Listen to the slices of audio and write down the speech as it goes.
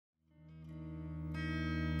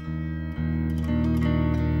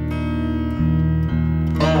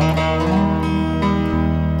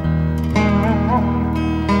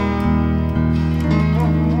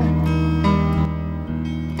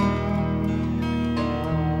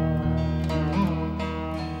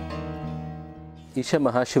Isha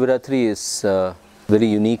Mahashivratri is very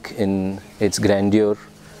unique in its grandeur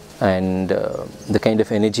and the kind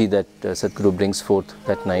of energy that Sadhguru brings forth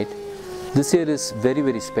that night. This year is very,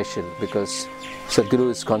 very special because Sadhguru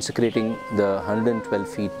is consecrating the 112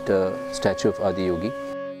 feet statue of Adiyogi.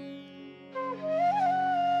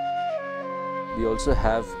 We also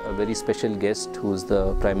have a very special guest who is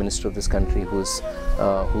the Prime Minister of this country who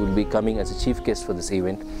will be coming as a chief guest for this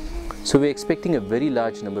event. So we're expecting a very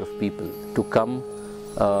large number of people to come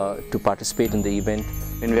to participate in the event.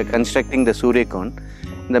 When we were constructing the Surya Cone,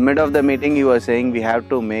 in the middle of the meeting he was saying we have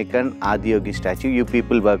to make an Adiyogi statue. You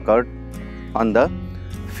people work out on the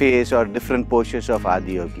face or different postures of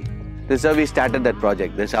Adiyogi. This is how we started that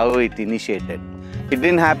project. This is how it initiated. It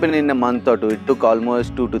didn't happen in a month or two. It took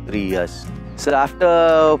almost 2 to 3 years. So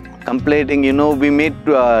after completing, we made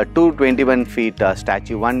two 21 feet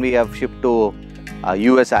statue. One we have shipped to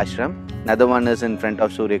US ashram. Another one is in front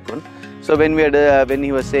of Surya Cone. So when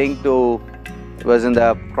he was saying was in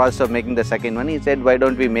the process of making the second one, he said, why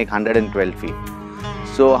don't we make 112 feet?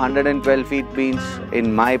 So 112 feet means,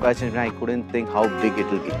 in my perception, I couldn't think how big it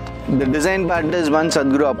will be. The design part is once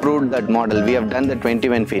Sadhguru approved that model, we have done the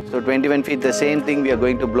 21 feet. So 21 feet, the same thing we are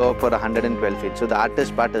going to blow up for 112 feet. So the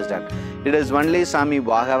artist part is done. It is only Swami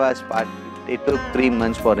Bhagava's part. It took 3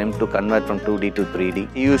 months for him to convert from 2D to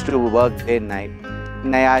 3D. He used to work day and night.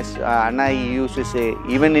 And I asked Anna, he used to say,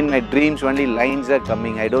 even in my dreams only lines are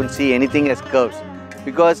coming. I don't see anything as curves.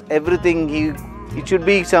 Because everything, it should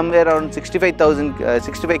be somewhere around 65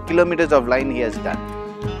 kilometers of line he has done.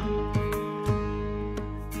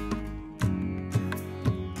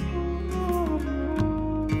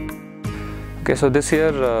 Okay, so this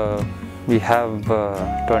year we have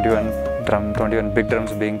 21 big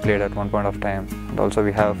drums being played at one point of time. And also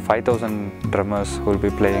we have 5,000 drummers who will be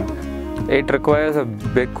playing. It requires a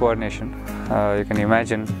big coordination. You can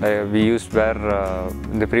imagine, we used where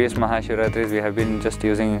in the previous Mahashivratris we have been just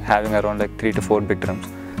having around like 3 to 4 big drums,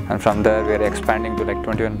 and from there we are expanding to like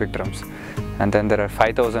 21 big drums, and then there are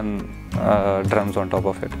 5,000 drums on top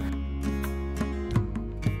of it.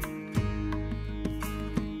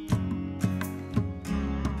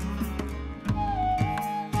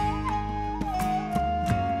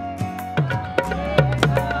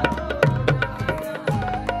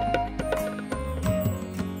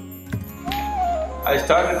 I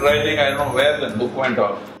started writing, I don't know where the book went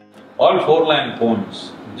off. All 4-line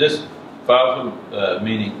poems, just powerful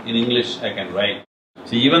meaning. In English I can write.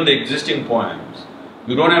 See, even the existing poems,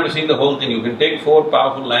 you don't have to sing the whole thing, you can take 4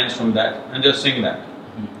 powerful lines from that and just sing that.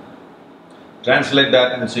 Translate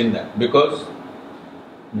that and sing that, because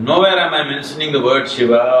nowhere am I mentioning the word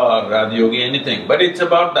Shiva or Adiyogi, anything, but it's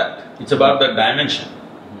about that. It's about that dimension.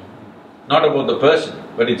 Not about the person,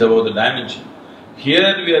 but it's about the dimension.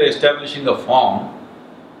 Here we are establishing a form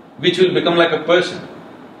which will become like a person.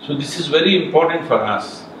 So this is very important for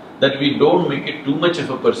us, that we don't make it too much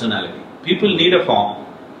of a personality. People need a form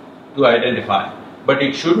to identify, but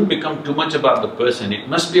it shouldn't become too much about the person, it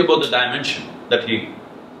must be about the dimension that he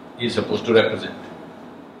is supposed to represent.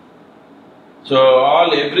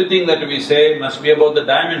 So everything that we say must be about the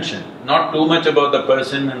dimension, not too much about the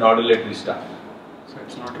person and ordinary stuff. So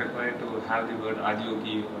it's not required to have the word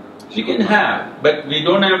Adiyogi or… We can have, but we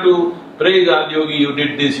don't have to praise Adiyogi, you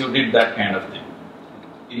did this, you did that kind of thing.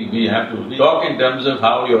 We have to talk in terms of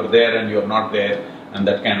how you're there and you're not there and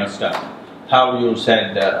that kind of stuff. How you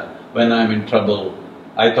said, when I'm in trouble,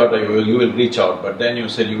 I thought you will reach out, but then you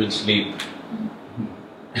said you will sleep.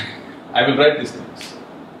 I will write these things.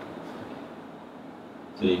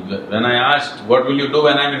 See, when I asked, what will you do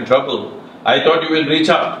when I'm in trouble, I thought you will reach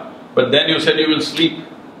out, but then you said you will sleep.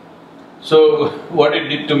 So, what it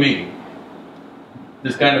did to me,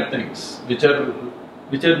 this kind of things, which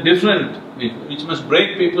are different, which must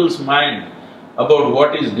break people's mind about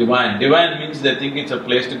what is divine. Divine means they think it's a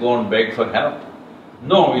place to go and beg for help.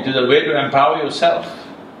 No, it is a way to empower yourself.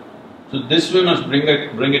 So this we must bring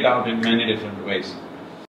it out in many different ways.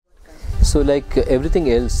 So like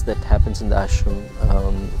everything else that happens in the ashram,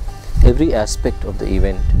 every aspect of the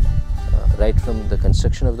event, right from the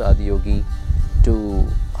construction of the Adiyogi to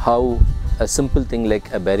how a simple thing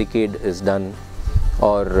like a barricade is done,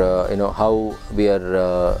 or how we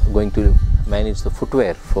are going to manage the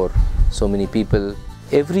footwear for so many people.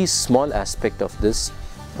 Every small aspect of this,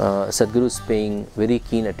 Sadhguru is paying very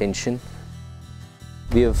keen attention.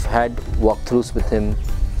 We have had walkthroughs with him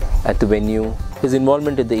at the venue. His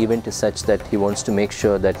involvement in the event is such that he wants to make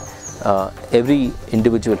sure that every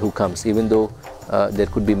individual who comes, even though there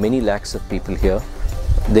could be many lakhs of people here,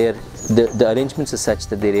 the arrangements are such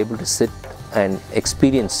that they're able to sit and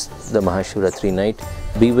experience the Mahashivratri night,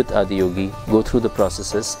 be with Adiyogi, go through the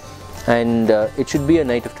processes, and it should be a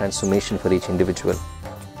night of transformation for each individual.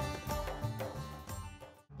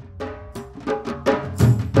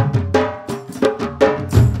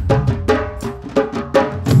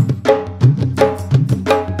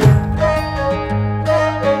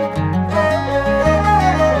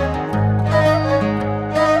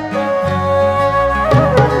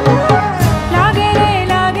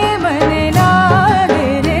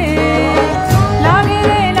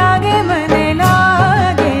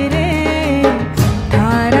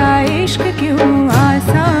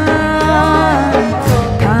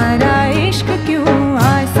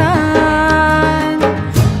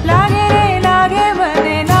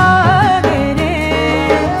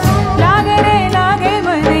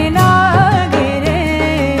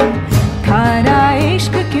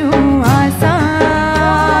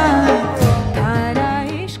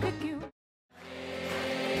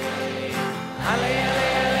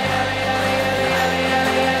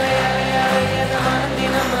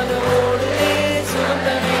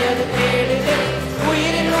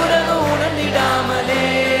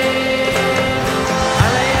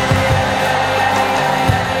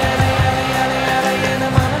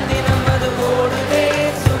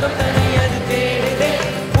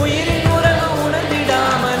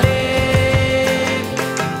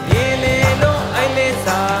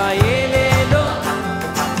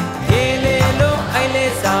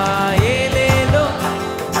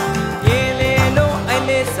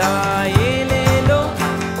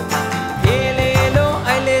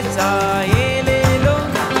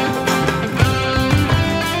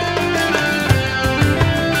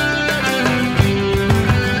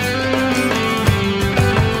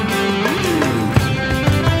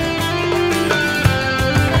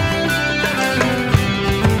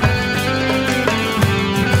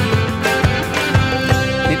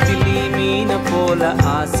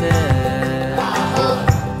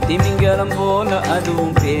 திமிங்கலம் போல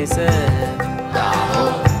அதுவும் பேச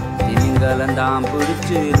திமிங்கலந்தாம்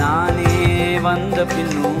பிடிச்சு நானே வந்த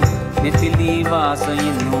பின்னும் நெத்திலி வாசம்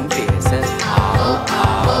இன்னும் பேச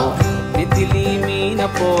நெத்திலி மீன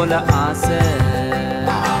போல ஆசை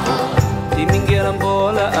திமிங்கலம்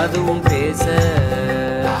போல அதுவும் பேச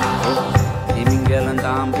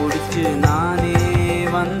திமிங்கலந்தாம் பிடிச்சு நானே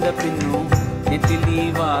வந்த பின்னும் நெத்திலி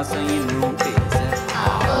வாசம் இன்னும் பேச.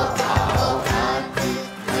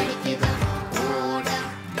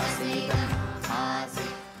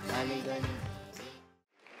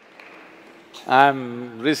 I'm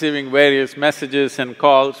receiving various messages and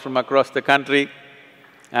calls from across the country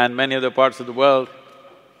and many other parts of the world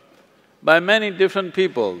by many different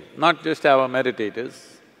people, not just our meditators,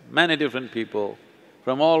 many different people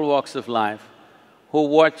from all walks of life who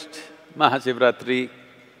watched Mahashivratri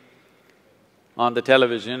on the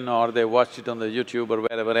television or they watched it on the YouTube or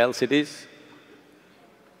wherever else it is.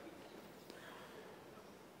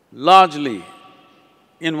 Largely,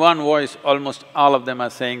 in one voice, almost all of them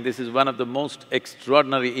are saying this is one of the most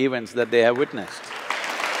extraordinary events that they have witnessed.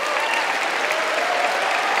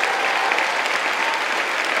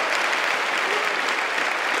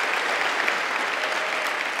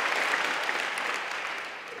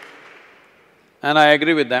 And I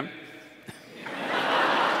agree with them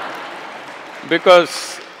because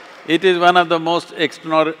it is one of the most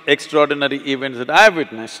extraordinary events that I have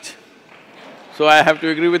witnessed, so I have to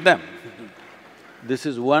agree with them. This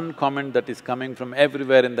is one comment that is coming from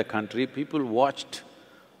everywhere in the country. People watched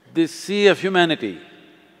this sea of humanity.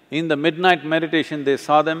 In the midnight meditation, they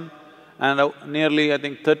saw them, and nearly, I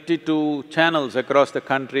think, 32 channels across the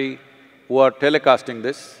country who are telecasting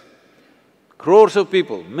this. Crores of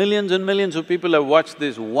people, millions and millions of people have watched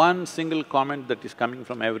this. One single comment that is coming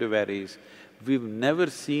from everywhere is, we've never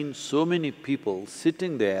seen so many people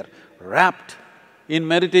sitting there wrapped in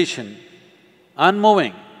meditation,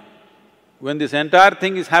 unmoving. When this entire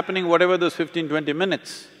thing is happening, whatever those 15–20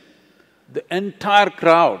 minutes, the entire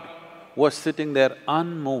crowd was sitting there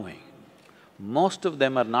unmoving. Most of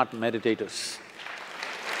them are not meditators.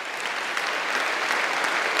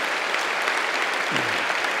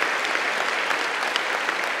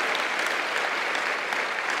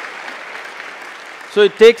 So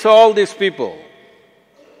it takes all these people,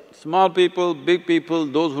 small people, big people,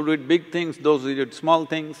 those who did big things, those who did small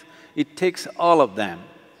things, it takes all of them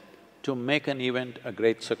to make an event a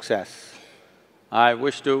great success. I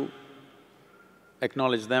wish to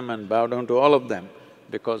acknowledge them and bow down to all of them,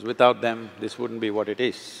 because without them, this wouldn't be what it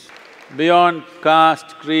is. Beyond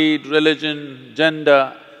caste, creed, religion,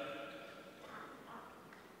 gender,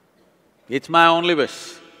 it's my only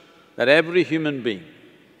wish that every human being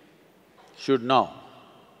should know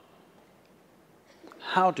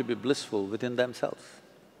how to be blissful within themselves.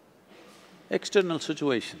 External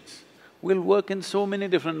situations will work in so many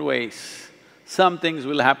different ways. Some things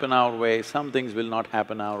will happen our way, some things will not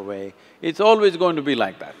happen our way. It's always going to be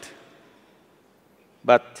like that.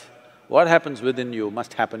 But what happens within you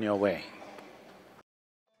must happen your way.